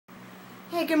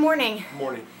Hey, good morning. Good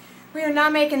morning. We are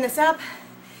not making this up.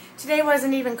 Today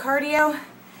wasn't even cardio.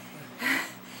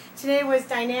 Today was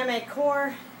dynamic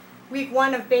core. Week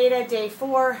 1 of beta, day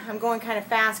 4. I'm going kind of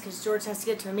fast because George has to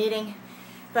get to a meeting.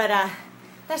 But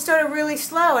that started really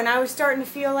slow and I was starting to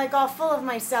feel like all full of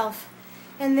myself.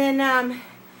 And then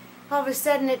all of a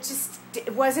sudden it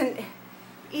wasn't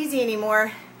easy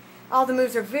anymore. All the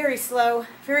moves are very slow,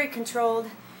 very controlled.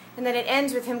 And then it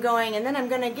ends with him going, and then I'm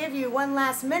going to give you one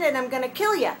last minute, I'm going to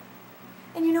kill you.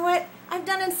 And you know what? I've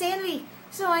done insanity,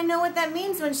 so I know what that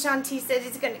means when Shanti says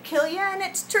he's going to kill you, and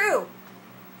it's true.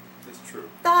 It's true.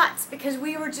 Thoughts, because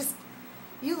we were just,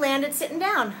 you landed sitting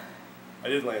down. I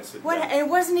did land sitting down. It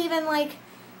wasn't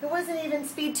even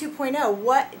speed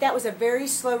 2.0. That was a very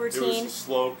slow routine. It was a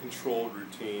slow, controlled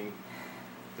routine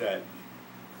that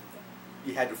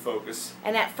you had to focus.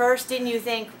 And at first, didn't you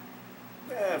think,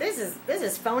 this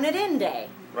is phone it in day?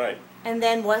 Right. And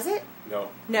then was it? No.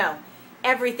 No.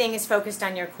 Everything is focused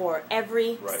on your core.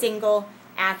 Every single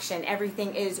action.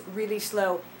 Everything is really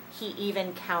slow. He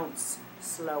even counts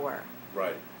slower.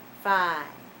 Right. 5,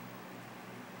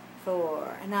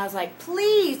 4. And I was like,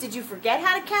 please, did you forget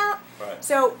how to count? Right.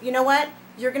 So, you know what?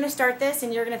 You're going to start this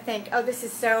and you're going to think, oh, this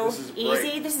is so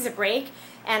easy. Break. This is a break.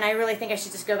 And I really think I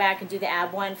should just go back and do the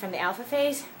ab one from the alpha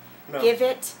phase. No. Give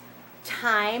it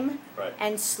time Right.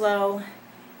 and slow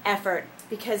effort,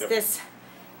 because this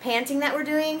panting that we're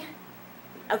doing,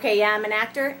 okay, yeah, I'm an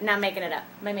actor, not making it up.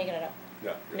 Am I making it up?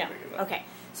 No. You're No. making it up. Okay.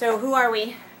 So who are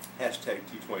we? Hashtag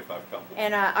T25 Couple.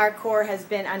 And our core has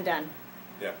been undone.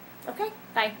 Yeah. Okay,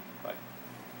 bye.